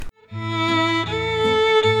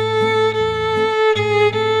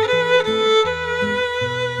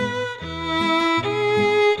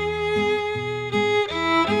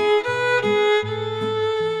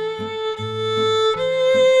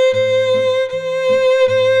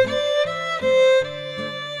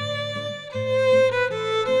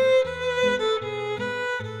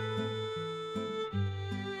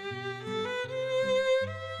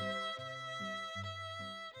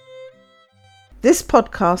This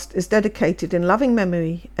podcast is dedicated in loving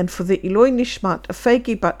memory and for the Iloi Nishmat of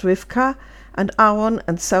Fegi Bat Rivka and Aaron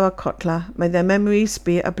and Sarah Kotler. May their memories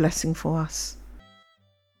be a blessing for us.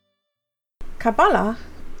 Kabbalah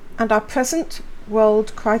and our present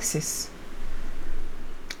world crisis.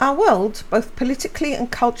 Our world, both politically and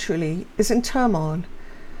culturally, is in turmoil.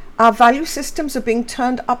 Our value systems are being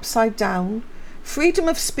turned upside down. Freedom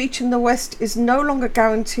of speech in the West is no longer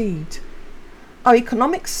guaranteed. Our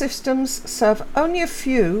economic systems serve only a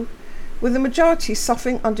few, with the majority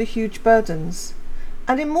suffering under huge burdens.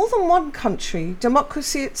 And in more than one country,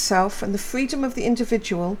 democracy itself and the freedom of the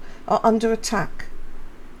individual are under attack.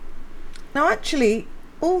 Now actually,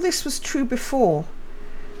 all this was true before,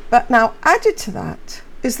 but now added to that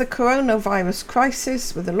is the coronavirus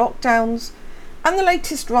crisis with the lockdowns and the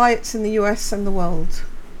latest riots in the US and the world.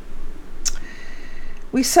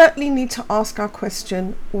 We certainly need to ask our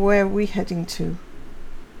question, where are we heading to?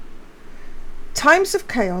 Times of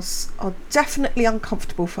chaos are definitely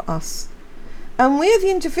uncomfortable for us, and we are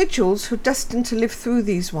the individuals who are destined to live through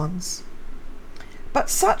these ones. But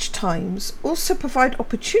such times also provide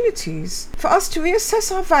opportunities for us to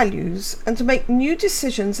reassess our values and to make new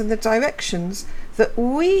decisions in the directions that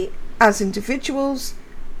we as individuals,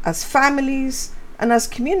 as families, and as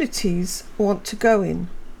communities want to go in.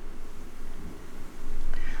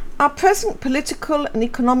 Our present political and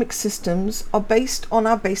economic systems are based on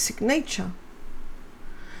our basic nature.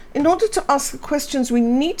 In order to ask the questions we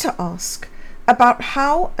need to ask about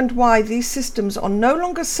how and why these systems are no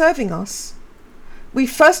longer serving us, we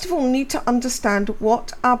first of all need to understand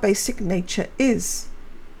what our basic nature is.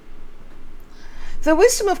 The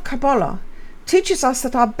wisdom of Kabbalah teaches us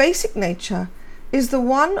that our basic nature is the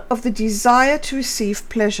one of the desire to receive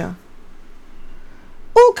pleasure.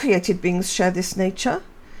 All created beings share this nature.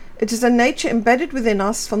 It is a nature embedded within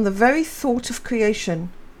us from the very thought of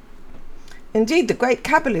creation. Indeed, the great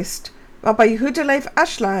Kabbalist, Rabbi Yehuda Leib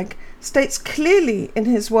Ashlag, states clearly in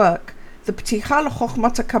his work, the Pticha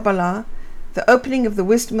L'Chochmat HaKabbalah, the opening of the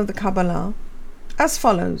wisdom of the Kabbalah, as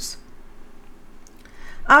follows.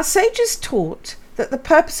 Our sages taught that the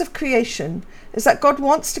purpose of creation is that God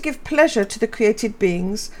wants to give pleasure to the created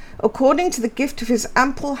beings according to the gift of his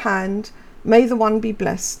ample hand. May the one be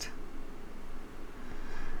blessed.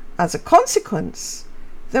 As a consequence,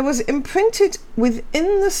 there was imprinted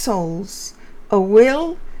within the souls a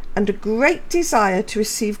will and a great desire to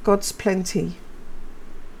receive God's plenty.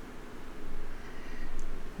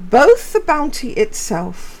 Both the bounty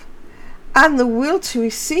itself and the will to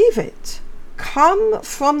receive it come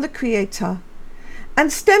from the Creator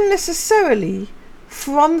and stem necessarily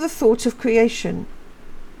from the thought of creation.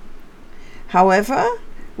 However,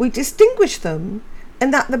 we distinguish them in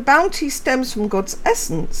that the bounty stems from God's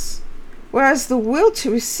essence, whereas the will to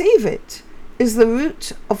receive it is the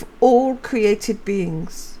root of all created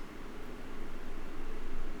beings.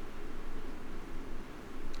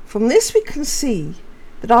 From this we can see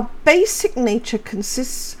that our basic nature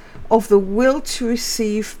consists of the will to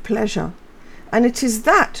receive pleasure, and it is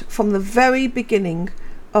that from the very beginning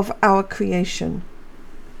of our creation.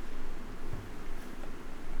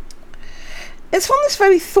 It's from this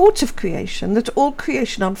very thought of creation that all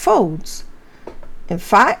creation unfolds. In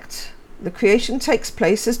fact, the creation takes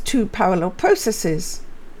place as two parallel processes.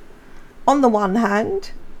 On the one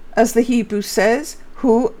hand, as the Hebrew says,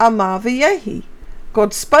 Hu Amar V'yehi,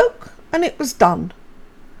 God spoke and it was done.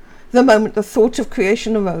 The moment the thought of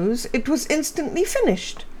creation arose, it was instantly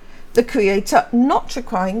finished, the Creator not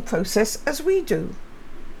requiring process as we do.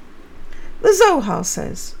 The Zohar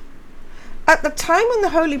says, at the time when the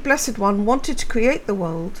Holy Blessed One wanted to create the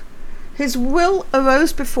world, his will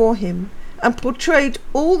arose before him and portrayed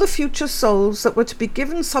all the future souls that were to be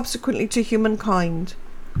given subsequently to humankind.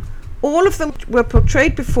 All of them were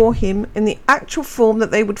portrayed before him in the actual form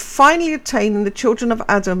that they would finally attain in the children of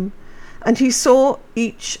Adam, and he saw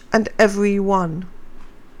each and every one.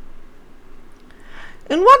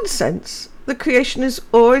 In one sense, the creation is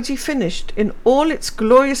already finished in all its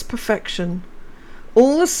glorious perfection.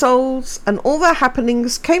 All the souls and all their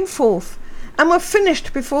happenings came forth and were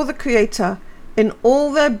finished before the Creator in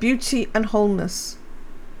all their beauty and wholeness.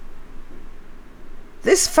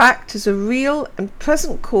 This fact is a real and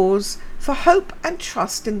present cause for hope and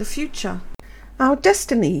trust in the future. Our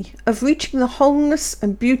destiny of reaching the wholeness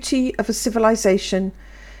and beauty of a civilization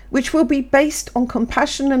which will be based on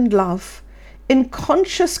compassion and love, in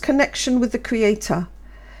conscious connection with the Creator,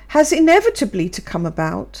 has inevitably to come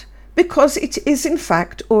about because it is in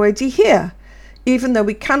fact already here, even though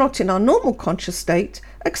we cannot in our normal conscious state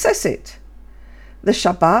access it. The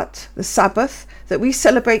Shabbat, the Sabbath, that we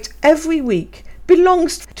celebrate every week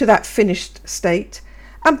belongs to that finished state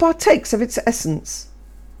and partakes of its essence.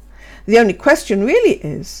 The only question really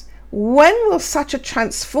is, when will such a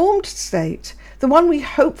transformed state, the one we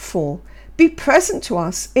hope for, be present to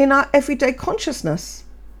us in our everyday consciousness?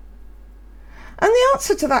 And the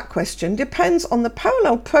answer to that question depends on the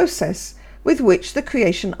parallel process with which the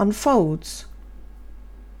creation unfolds.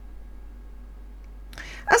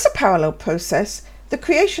 As a parallel process, the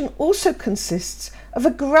creation also consists of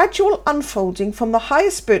a gradual unfolding from the higher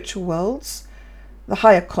spiritual worlds, the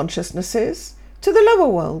higher consciousnesses, to the lower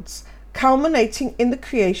worlds, culminating in the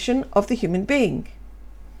creation of the human being.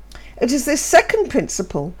 It is this second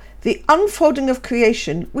principle, the unfolding of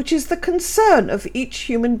creation, which is the concern of each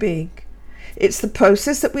human being. It's the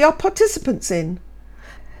process that we are participants in.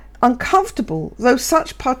 Uncomfortable though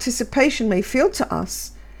such participation may feel to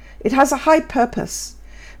us, it has a high purpose,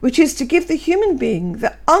 which is to give the human being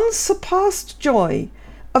the unsurpassed joy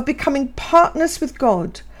of becoming partners with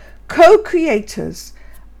God, co-creators,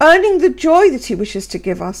 earning the joy that he wishes to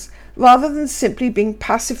give us, rather than simply being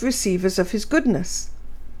passive receivers of his goodness.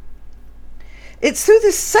 It's through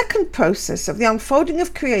this second process of the unfolding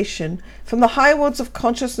of creation from the higher worlds of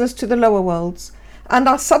consciousness to the lower worlds, and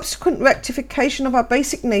our subsequent rectification of our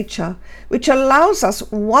basic nature, which allows us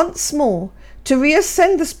once more to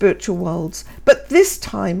reascend the spiritual worlds, but this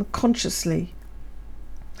time consciously.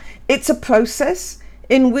 It's a process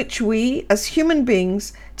in which we, as human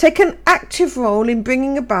beings, take an active role in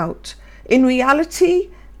bringing about, in reality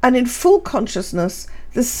and in full consciousness,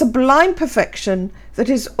 the sublime perfection that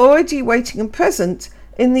is already waiting and present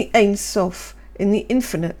in the Ein Sof, in the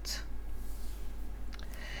infinite.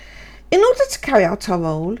 In order to carry out our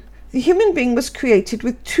role, the human being was created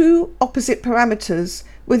with two opposite parameters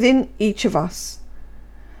within each of us.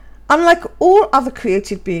 Unlike all other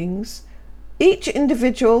created beings, each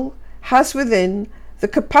individual has within the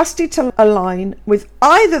capacity to align with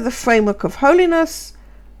either the framework of holiness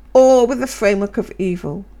or with the framework of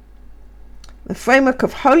evil. The framework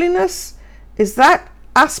of holiness is that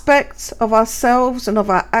aspects of ourselves and of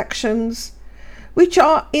our actions which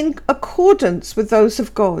are in accordance with those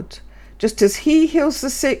of God, just as he heals the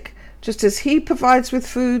sick, just as he provides with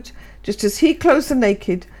food, just as he clothes the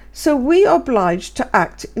naked, so we are obliged to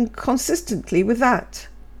act inconsistently with that.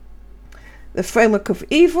 The framework of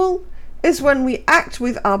evil is when we act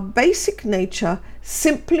with our basic nature,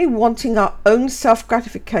 simply wanting our own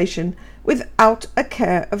self-gratification without a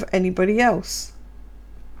care of anybody else.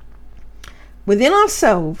 Within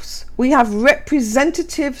ourselves, we have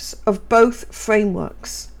representatives of both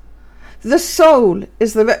frameworks. The soul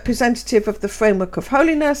is the representative of the framework of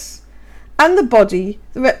holiness, and the body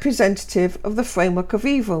the representative of the framework of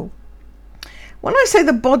evil. When I say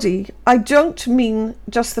the body, I don't mean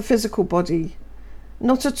just the physical body.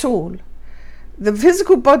 Not at all. The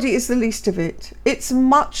physical body is the least of it. It's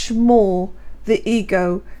much more the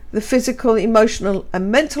ego, the physical, emotional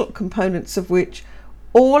and mental components of which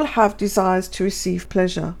all have desires to receive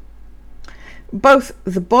pleasure. Both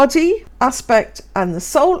the body aspect and the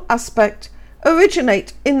soul aspect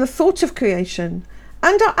originate in the thought of creation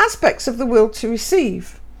and are aspects of the will to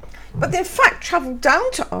receive, but in fact travel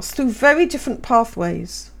down to us through very different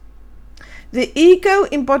pathways. The ego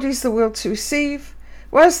embodies the will to receive,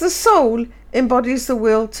 whereas the soul embodies the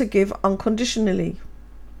will to give unconditionally.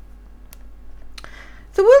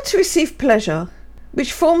 The will to receive pleasure,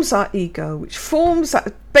 which forms our ego, which forms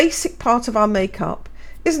that basic part of our makeup,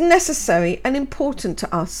 is necessary and important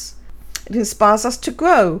to us. It inspires us to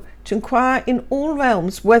grow, to inquire in all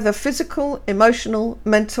realms, whether physical, emotional,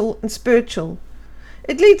 mental and spiritual.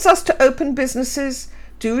 It leads us to open businesses,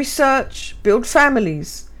 do research, build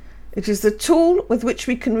families. It is the tool with which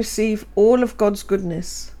we can receive all of God's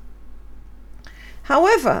goodness.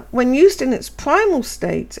 However, when used in its primal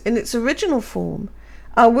state, in its original form,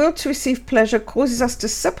 our will to receive pleasure causes us to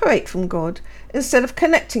separate from God instead of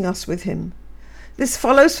connecting us with him. This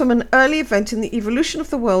follows from an early event in the evolution of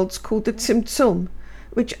the worlds called the Tzimtzum,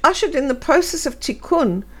 which ushered in the process of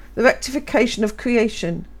Tikkun, the rectification of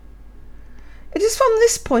creation. It is from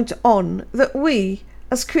this point on that we,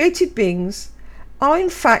 as created beings, are in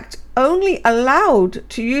fact only allowed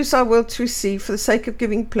to use our will to receive for the sake of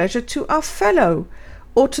giving pleasure to our fellow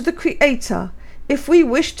or to the Creator, if we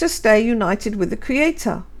wish to stay united with the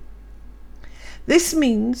Creator. This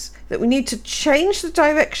means that we need to change the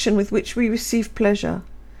direction with which we receive pleasure,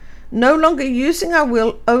 no longer using our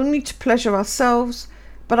will only to pleasure ourselves,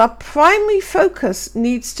 but our primary focus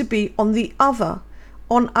needs to be on the other,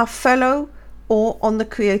 on our fellow, or on the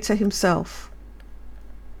Creator himself.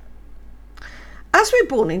 As we're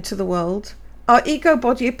born into the world, our ego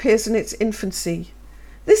body appears in its infancy.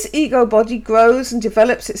 This ego body grows and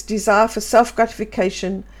develops its desire for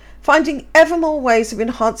self-gratification, finding ever more ways of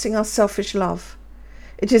enhancing our selfish love.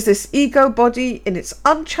 It is this ego body in its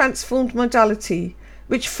untransformed modality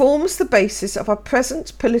which forms the basis of our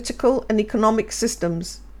present political and economic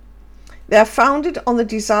systems. They are founded on the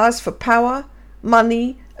desires for power,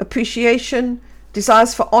 money, appreciation,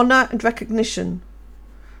 desires for honour and recognition,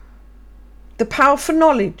 the power for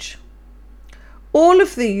knowledge. All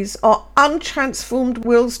of these are untransformed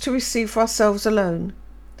wills to receive for ourselves alone,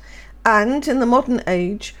 and in the modern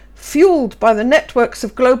age, fueled by the networks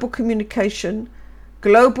of global communication,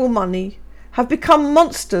 global money, have become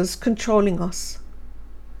monsters controlling us.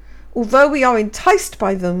 Although we are enticed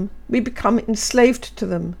by them, we become enslaved to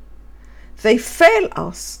them. They fail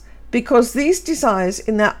us because these desires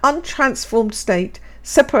in their untransformed state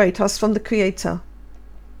separate us from the Creator.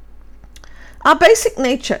 Our basic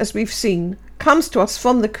nature, as we've seen, comes to us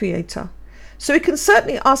from the Creator. So we can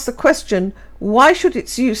certainly ask the question, why should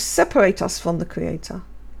its use separate us from the Creator?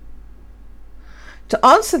 To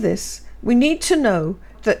answer this, we need to know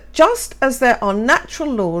that just as there are natural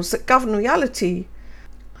laws that govern reality,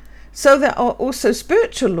 so there are also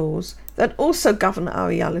spiritual laws that also govern our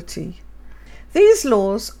reality. These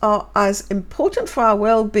laws are as important for our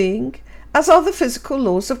well-being as are the physical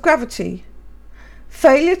laws of gravity.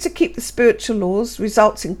 Failure to keep the spiritual laws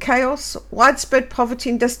results in chaos, widespread poverty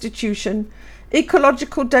and destitution,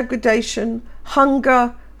 ecological degradation,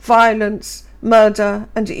 hunger, violence, murder,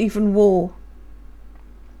 and even war.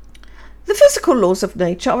 The physical laws of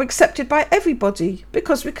nature are accepted by everybody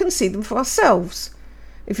because we can see them for ourselves.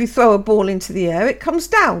 If you throw a ball into the air, it comes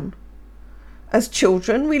down. As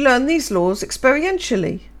children, we learn these laws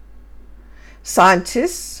experientially.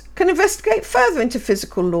 Scientists can investigate further into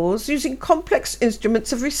physical laws using complex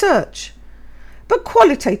instruments of research. But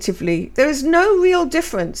qualitatively, there is no real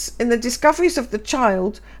difference in the discoveries of the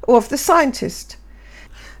child or of the scientist.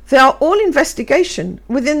 They are all investigation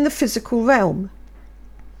within the physical realm.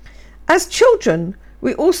 As children,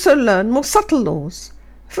 we also learn more subtle laws.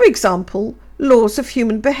 For example, laws of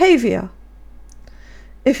human behaviour.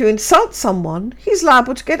 If you insult someone, he's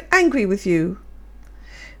liable to get angry with you,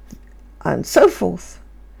 and so forth.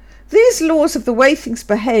 These laws of the way things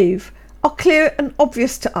behave are clear and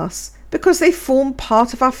obvious to us because they form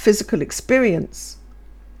part of our physical experience.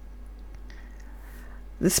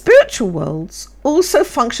 The spiritual worlds also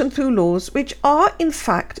function through laws which are in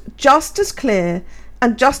fact just as clear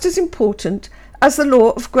and just as important as the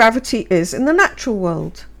law of gravity is in the natural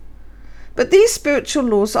world. But these spiritual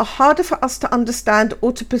laws are harder for us to understand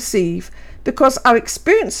or to perceive because our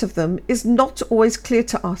experience of them is not always clear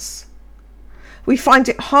to us. We find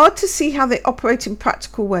it hard to see how they operate in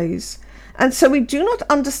practical ways, and so we do not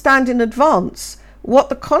understand in advance what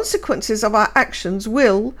the consequences of our actions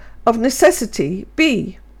will, of necessity,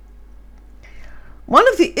 be. One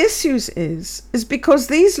of the issues is because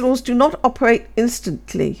these laws do not operate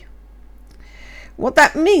instantly. What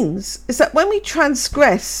that means is that when we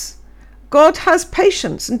transgress, God has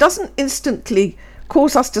patience and doesn't instantly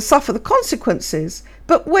cause us to suffer the consequences,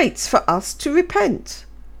 but waits for us to repent.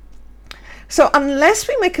 So unless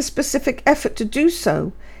we make a specific effort to do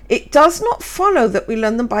so, it does not follow that we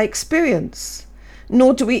learn them by experience,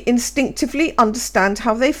 nor do we instinctively understand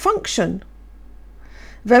how they function.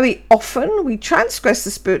 Very often we transgress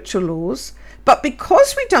the spiritual laws, but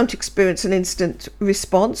because we don't experience an instant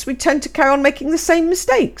response, we tend to carry on making the same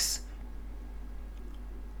mistakes.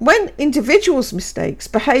 When individuals' mistakes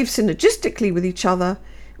behave synergistically with each other,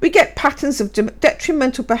 we get patterns of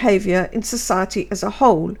detrimental behaviour in society as a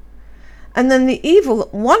whole, and then the evil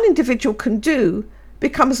that one individual can do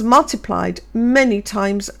becomes multiplied many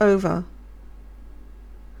times over.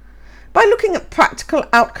 By looking at practical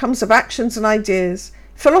outcomes of actions and ideas,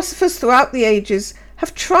 philosophers throughout the ages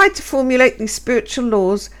have tried to formulate these spiritual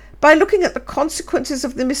laws by looking at the consequences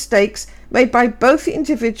of the mistakes made by both the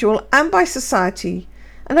individual and by society,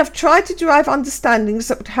 and have tried to derive understandings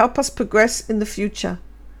that would help us progress in the future.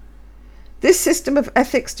 This system of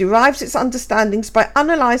ethics derives its understandings by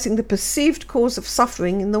analysing the perceived cause of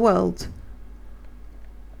suffering in the world.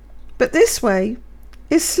 But this way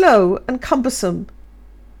is slow and cumbersome.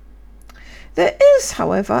 There is,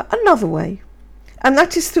 however, another way, and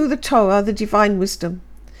that is through the Torah, the divine wisdom.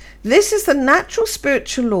 This is the natural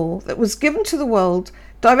spiritual law that was given to the world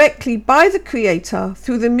directly by the Creator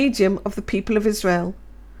through the medium of the people of Israel.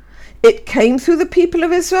 It came through the people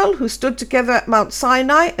of Israel who stood together at Mount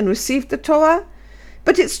Sinai and received the Torah,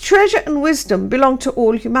 but its treasure and wisdom belong to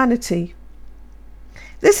all humanity.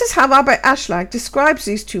 This is how Rabbi Ashlag describes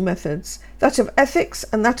these two methods, that of ethics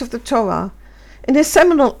and that of the Torah, in his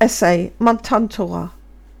seminal essay, Matan Torah.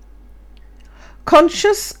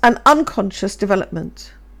 Conscious and unconscious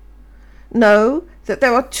development. No, that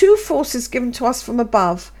there are two forces given to us from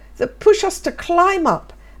above that push us to climb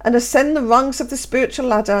up and ascend the rungs of the spiritual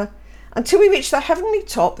ladder until we reach the heavenly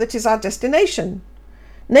top that is our destination,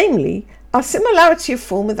 namely our similarity of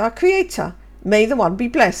form with our Creator. May the one be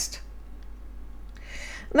blessed.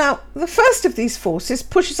 Now, the first of these forces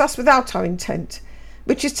pushes us without our intent,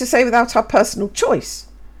 which is to say without our personal choice.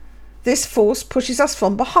 This force pushes us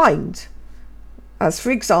from behind, as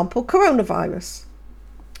for example coronavirus.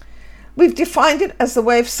 We've defined it as the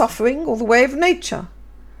way of suffering or the way of nature.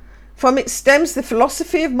 From it stems the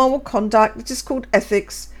philosophy of moral conduct that is called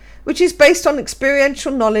ethics, which is based on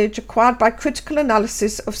experiential knowledge acquired by critical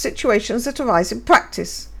analysis of situations that arise in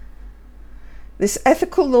practice. This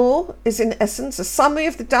ethical law is in essence a summary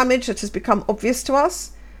of the damage that has become obvious to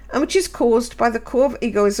us and which is caused by the core of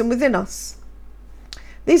egoism within us.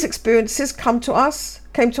 These experiences came to us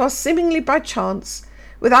seemingly by chance,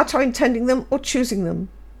 without our intending them or choosing them.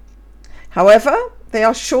 However, they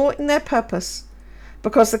are sure in their purpose,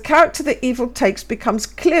 because the character that evil takes becomes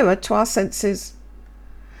clearer to our senses.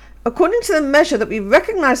 According to the measure that we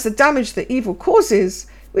recognize the damage that evil causes,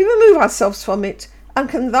 we remove ourselves from it and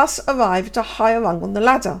can thus arrive at a higher rung on the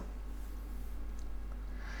ladder.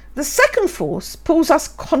 The second force pulls us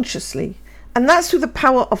consciously, and that's through the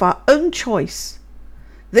power of our own choice.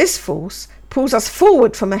 This force pulls us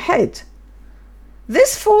forward from ahead.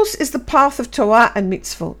 This force is the path of Torah and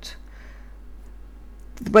mitzvot.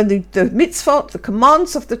 When the mitzvot, the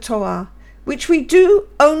commands of the Torah, which we do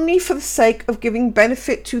only for the sake of giving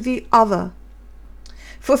benefit to the other.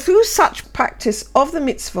 For through such practice of the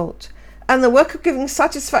mitzvot and the work of giving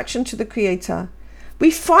satisfaction to the Creator, we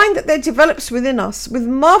find that there develops within us, with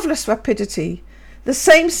marvellous rapidity, the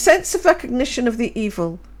same sense of recognition of the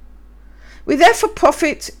evil. We therefore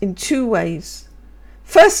profit in two ways.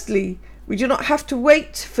 Firstly, we do not have to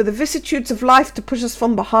wait for the vicissitudes of life to push us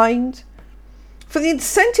from behind, for the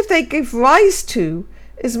incentive they give rise to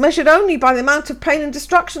is measured only by the amount of pain and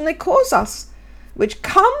destruction they cause us, which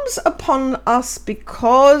comes upon us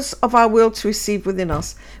because of our will to receive within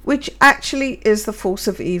us, which actually is the force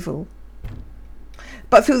of evil.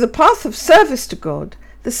 But through the path of service to God,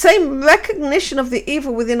 the same recognition of the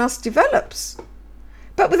evil within us develops,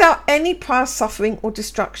 but without any prior suffering or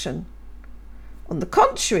destruction. On the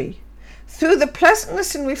contrary, through the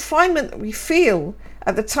pleasantness and refinement that we feel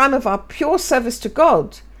at the time of our pure service to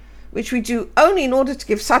God, which we do only in order to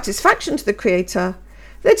give satisfaction to the Creator,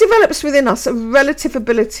 there develops within us a relative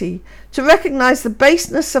ability to recognize the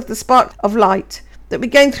baseness of the spark of light that we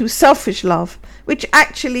gain through selfish love, which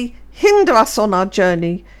actually hinder us on our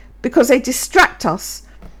journey because they distract us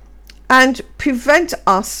and prevent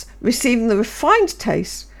us receiving the refined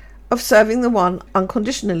taste of serving the One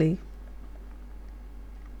unconditionally.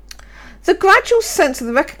 The gradual sense of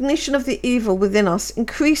the recognition of the evil within us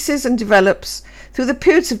increases and develops through the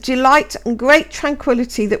periods of delight and great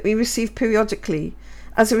tranquility that we receive periodically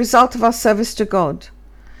as a result of our service to God,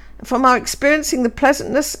 and from our experiencing the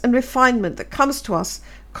pleasantness and refinement that comes to us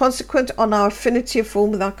consequent on our affinity of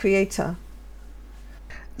form with our Creator.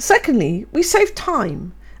 Secondly, we save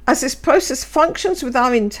time, as this process functions with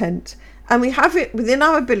our intent, and we have it within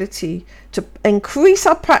our ability to increase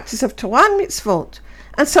our practice of Torah and mitzvot,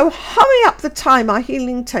 and so hurry up the time our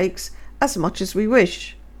healing takes as much as we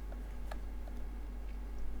wish.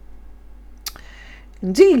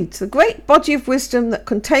 Indeed, the great body of wisdom that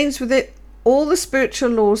contains with it all the spiritual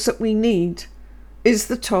laws that we need is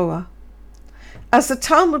the Torah. As the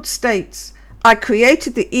Talmud states, I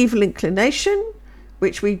created the evil inclination,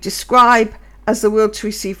 which we describe as the will to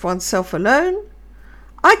receive oneself alone.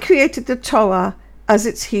 I created the Torah as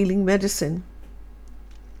its healing medicine.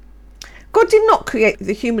 God did not create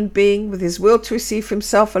the human being with his will to receive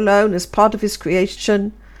himself alone as part of his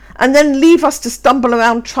creation, and then leave us to stumble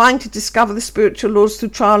around trying to discover the spiritual laws through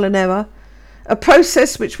trial and error, a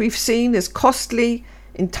process which we've seen is costly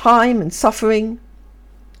in time and suffering.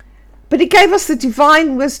 But he gave us the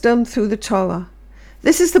divine wisdom through the Torah.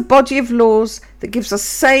 This is the body of laws that gives us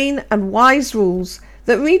sane and wise rules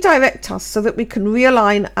that redirect us so that we can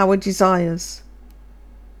realign our desires.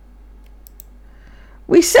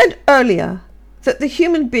 We said earlier that the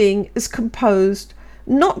human being is composed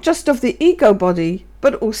not just of the ego body,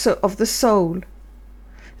 but also of the soul.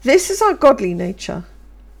 This is our godly nature.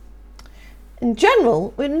 In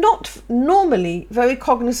general, we're not normally very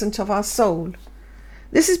cognizant of our soul.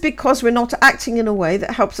 This is because we're not acting in a way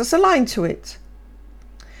that helps us align to it.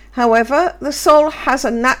 However, the soul has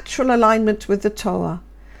a natural alignment with the Torah,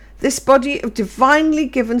 this body of divinely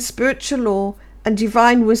given spiritual law and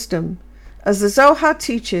divine wisdom. As the Zohar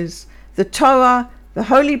teaches, the Torah, the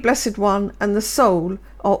Holy Blessed One, and the soul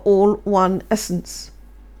are all one essence.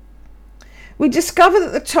 we discover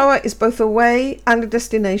that the Torah is both a way and a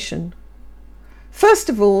destination. First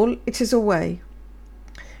of all, it is a way.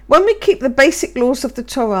 When we keep the basic laws of the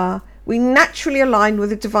Torah, we naturally align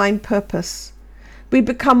with the divine purpose. We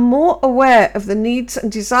become more aware of the needs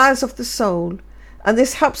and desires of the soul, and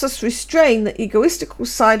this helps us restrain the egoistical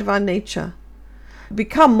side of our nature. We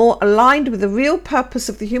become more aligned with the real purpose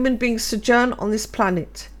of the human being's sojourn on this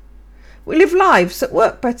planet. We live lives that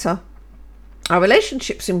work better. Our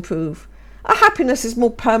relationships improve. Our happiness is more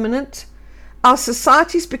permanent. Our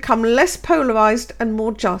societies become less polarized and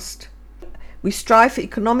more just. We strive for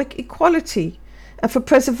economic equality and for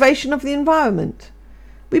preservation of the environment.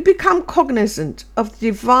 We become cognizant of the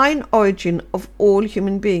divine origin of all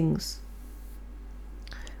human beings.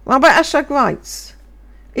 Rabbi Ashlag writes,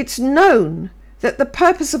 "It's known that the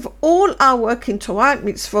purpose of all our work in Torah and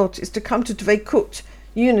Mitzvot is to come to Dveikut,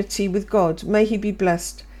 unity with God, may he be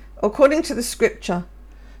blessed, according to the scripture.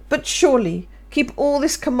 But surely keep all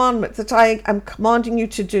this commandment that I am commanding you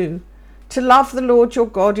to do, to love the Lord your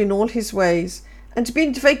God in all his ways, and to be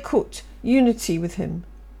in Dveikut, unity with him."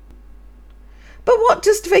 But what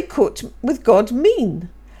does Dveikut with God mean?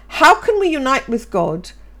 How can we unite with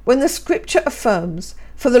God when the scripture affirms,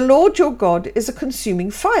 "For the Lord your God is a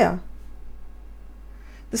consuming fire"?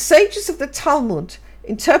 The sages of the Talmud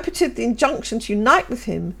interpreted the injunction to unite with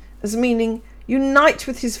him as meaning unite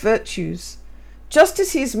with his virtues. Just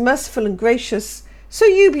as he is merciful and gracious, so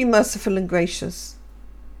you be merciful and gracious.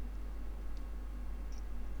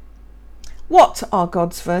 What are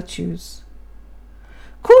God's virtues?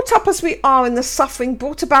 Caught up as we are in the suffering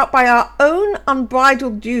brought about by our own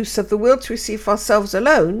unbridled use of the will to receive for ourselves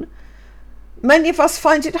alone, many of us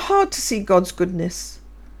find it hard to see God's goodness.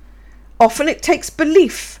 Often it takes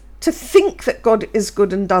belief to think that God is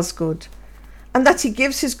good and does good, and that he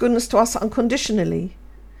gives his goodness to us unconditionally.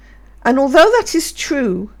 And although that is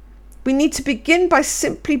true, we need to begin by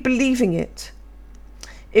simply believing it.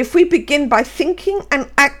 If we begin by thinking and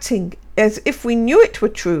acting as if we knew it were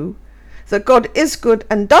true, that God is good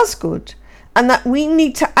and does good, and that we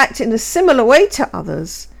need to act in a similar way to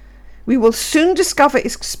others, we will soon discover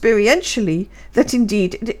experientially that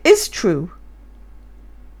indeed it is true.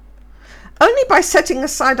 Only by setting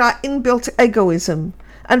aside our inbuilt egoism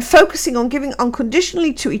and focusing on giving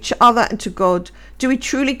unconditionally to each other and to God do we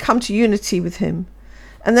truly come to unity with him.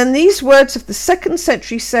 And then these words of the 2nd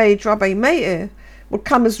century sage Rabbi Meir will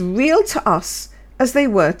come as real to us as they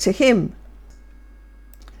were to him.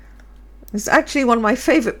 It's actually one of my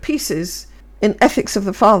favourite pieces in Ethics of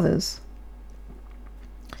the Fathers.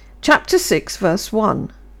 Chapter 6, verse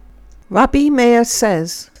 1. Rabbi Meir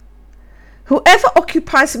says, "Whoever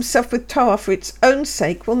occupies himself with Torah for its own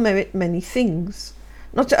sake will merit many things.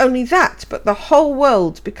 Not only that, but the whole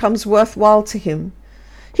world becomes worthwhile to him.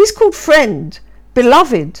 He's called friend,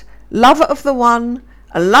 beloved, lover of the one,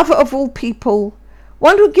 a lover of all people,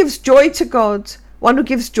 one who gives joy to God, one who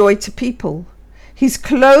gives joy to people. He's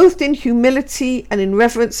clothed in humility and in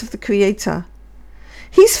reverence of the Creator.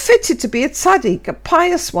 He's fitted to be a tzaddik, a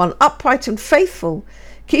pious one, upright and faithful,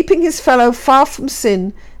 keeping his fellow far from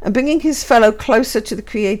sin and bringing his fellow closer to the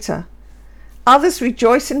Creator. Others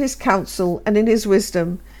rejoice in his counsel and in his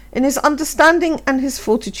wisdom, in his understanding and his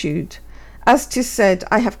fortitude. As 'tis said,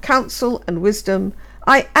 I have counsel and wisdom,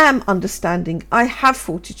 I am understanding, I have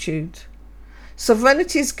fortitude.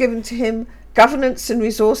 Sovereignty is given to him, governance and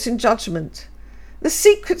resource in judgment. The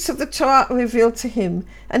secrets of the Torah are revealed to him,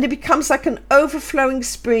 and he becomes like an overflowing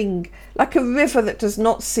spring, like a river that does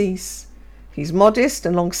not cease. He's modest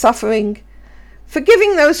and long-suffering,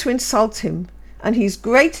 forgiving those who insult him, and he's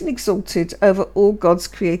great and exalted over all God's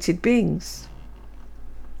created beings."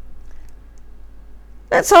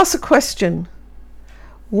 Let's ask a question.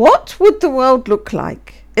 What would the world look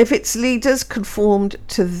like if its leaders conformed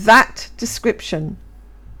to that description?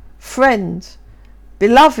 Friend,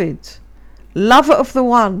 beloved, lover of the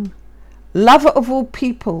one, lover of all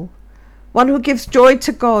people, one who gives joy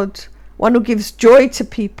to God, one who gives joy to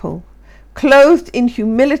people, clothed in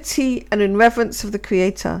humility and in reverence of the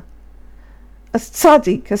Creator. A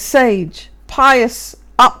tzaddik, a sage, pious,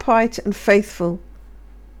 upright and faithful.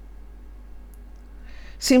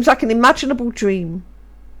 Seems like an imaginable dream.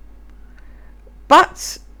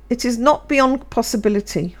 But it is not beyond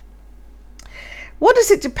possibility. What does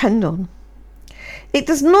it depend on? It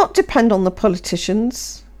does not depend on the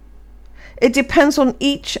politicians. It depends on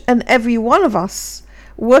each and every one of us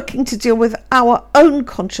working to deal with our own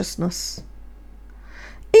consciousness.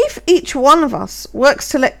 If each one of us works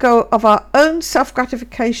to let go of our own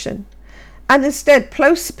self-gratification and instead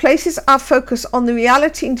places our focus on the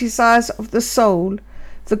reality and desires of the soul,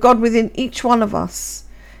 the God within each one of us,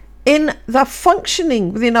 in the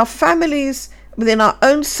functioning within our families, within our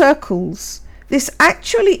own circles, this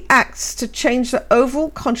actually acts to change the overall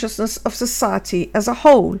consciousness of society as a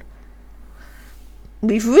whole.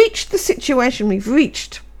 We've reached the situation we've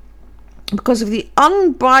reached because of the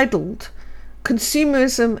unbridled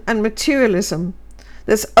consumerism and materialism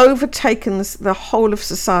that's overtaken the whole of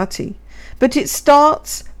society. But it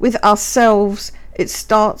starts with ourselves. It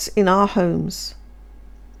starts in our homes.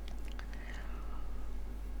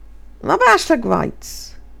 Rabbi Ashlag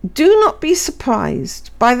writes, "Do not be surprised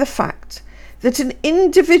by the fact that an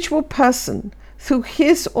individual person, through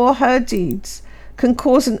his or her deeds, can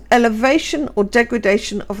cause an elevation or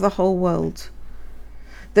degradation of the whole world.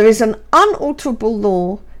 There is an unalterable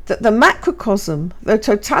law that the macrocosm, the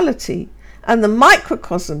totality, and the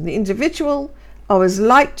microcosm, the individual, are as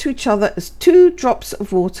like to each other as 2 drops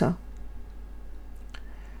of water.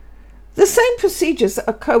 The same procedures that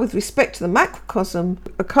occur with respect to the macrocosm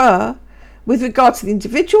occur with regard to the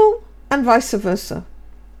individual and vice versa.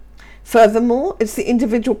 Furthermore, it's the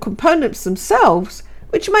individual components themselves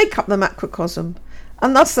which make up the macrocosm,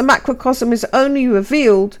 and thus the macrocosm is only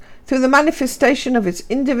revealed through the manifestation of its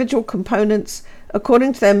individual components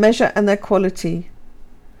according to their measure and their quality.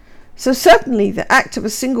 So certainly the act of a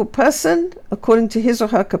single person, according to his or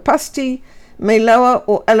her capacity, may lower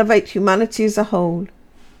or elevate humanity as a whole.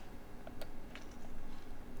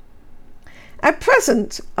 At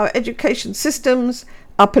present, our education systems,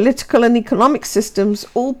 our political and economic systems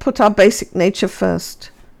all put our basic nature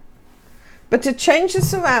first. But to change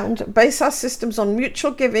this around, base our systems on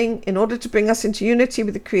mutual giving in order to bring us into unity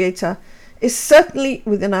with the Creator, is certainly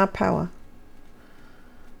within our power.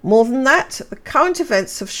 More than that, the current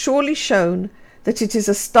events have surely shown that it is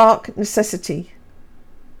a stark necessity.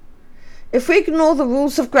 If we ignore the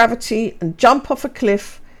rules of gravity and jump off a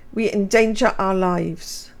cliff, we endanger our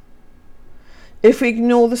lives. If we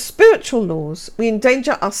ignore the spiritual laws, we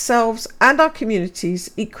endanger ourselves and our communities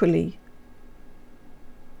equally.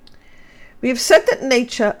 We have said that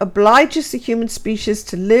nature obliges the human species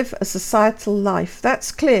to live a societal life.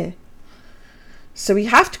 That's clear. So we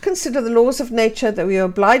have to consider the laws of nature that we are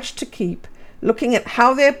obliged to keep, looking at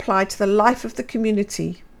how they apply to the life of the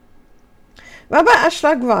community. Rabbi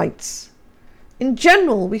Ashlag writes, "In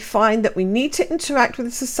general, we find that we need to interact with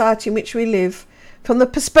the society in which we live from the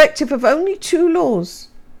perspective of only 2 laws.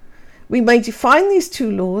 We may define these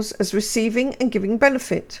 2 laws as receiving and giving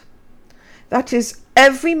benefit. That is,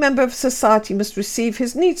 every member of society must receive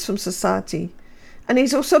his needs from society, and he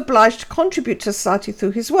is also obliged to contribute to society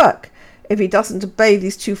through his work. If he doesn't obey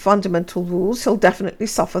these 2 fundamental rules, he'll definitely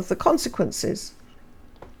suffer the consequences.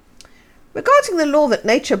 Regarding the law that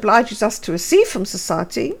nature obliges us to receive from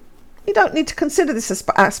society, you don't need to consider this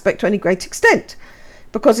aspect to any great extent,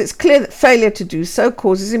 because it's clear that failure to do so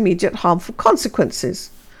causes immediate harmful consequences.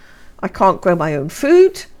 I can't grow my own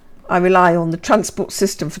food, I rely on the transport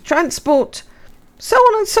system for transport, so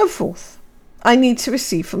on and so forth. I need to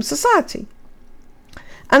receive from society.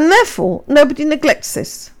 And therefore, nobody neglects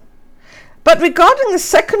this. But regarding the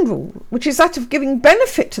second rule, which is that of giving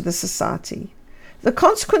benefit to the society, the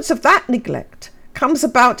consequence of that neglect comes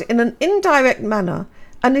about in an indirect manner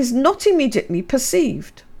and is not immediately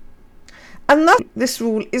perceived. And thus this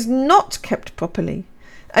rule is not kept properly,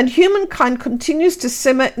 and humankind continues to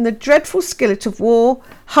simmer in the dreadful skillet of war,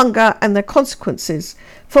 hunger, and their consequences,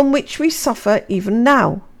 from which we suffer even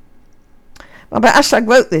now." Rabbi Ashlag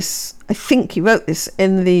wrote this, I think he wrote this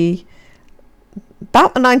in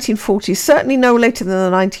about the 1940s, certainly no later than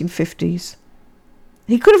the 1950s.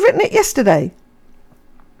 He could have written it yesterday.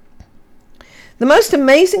 The most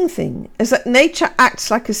amazing thing is that nature acts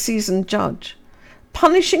like a seasoned judge,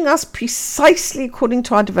 punishing us precisely according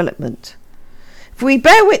to our development. If we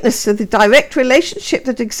bear witness to the direct relationship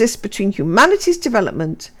that exists between humanity's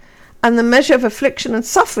development and the measure of affliction and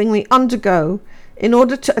suffering we undergo in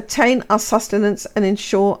order to attain our sustenance and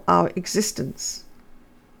ensure our existence.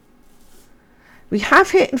 We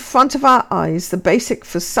have here in front of our eyes the basic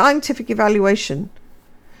for scientific evaluation.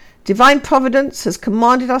 Divine Providence has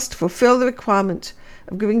commanded us to fulfill the requirement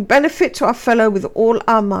of giving benefit to our fellow with all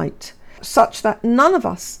our might, such that none of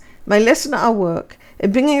us may lessen our work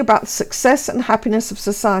in bringing about the success and happiness of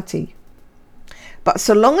society. But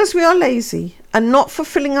so long as we are lazy and not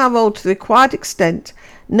fulfilling our role to the required extent,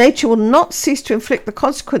 nature will not cease to inflict the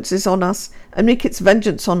consequences on us and wreak its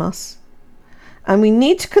vengeance on us. And we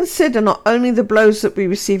need to consider not only the blows that we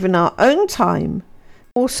receive in our own time,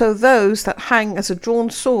 also those that hang as a drawn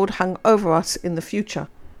sword hang over us in the future.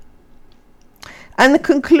 And the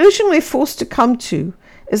conclusion we're forced to come to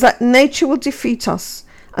is that nature will defeat us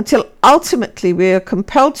until ultimately we are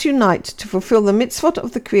compelled to unite to fulfill the mitzvot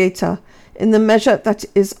of the Creator in the measure that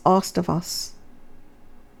is asked of us.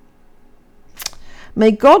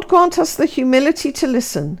 May God grant us the humility to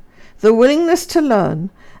listen, the willingness to learn,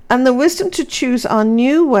 and the wisdom to choose our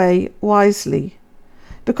new way wisely.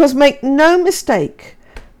 Because make no mistake,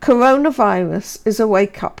 coronavirus is a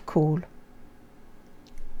wake-up call.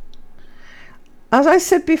 As I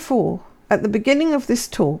said before, at the beginning of this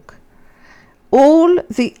talk, all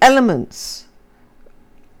the elements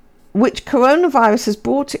which coronavirus has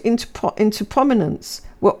brought into prominence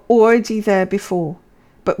were already there before,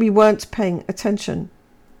 but we weren't paying attention.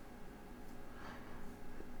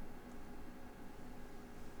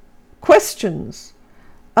 Questions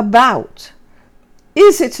about,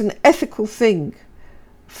 is it an ethical thing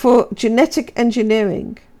for genetic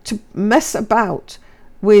engineering to mess about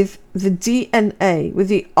with the DNA, with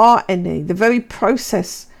the RNA, the very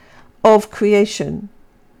process of creation?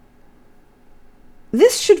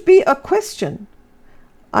 This should be a question.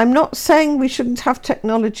 I'm not saying we shouldn't have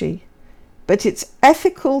technology, but its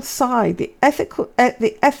ethical side, the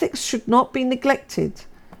ethics should not be neglected.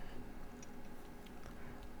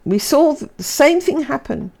 We saw the same thing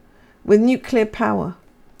happen with nuclear power.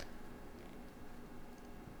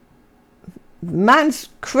 Man's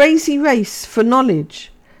crazy race for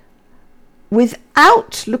knowledge,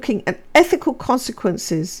 without looking at ethical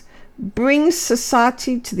consequences, brings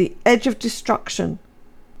society to the edge of destruction.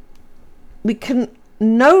 We can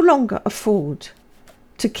no longer afford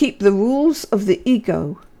to keep the rules of the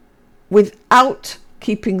ego without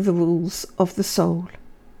keeping the rules of the soul.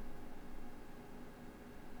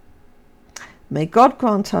 May God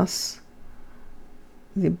grant us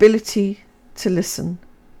the ability to listen.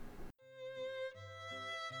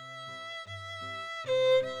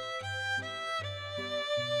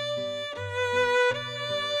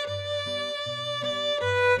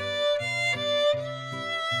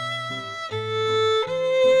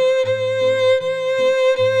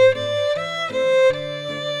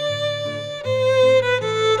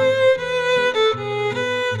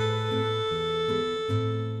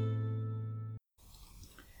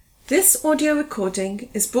 This audio recording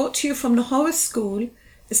is brought to you from the Horus School,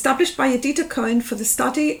 established by Yedida Cohen for the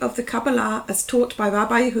study of the Kabbalah as taught by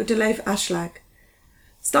Rabbi Yehuda Leib Ashlag.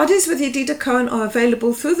 Studies with Yedida Cohen are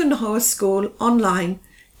available through the Horus School online.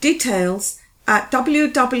 Details at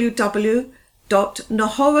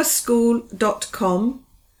www.nahoraschool.com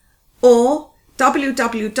or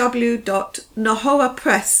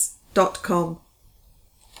www.nahorapress.com.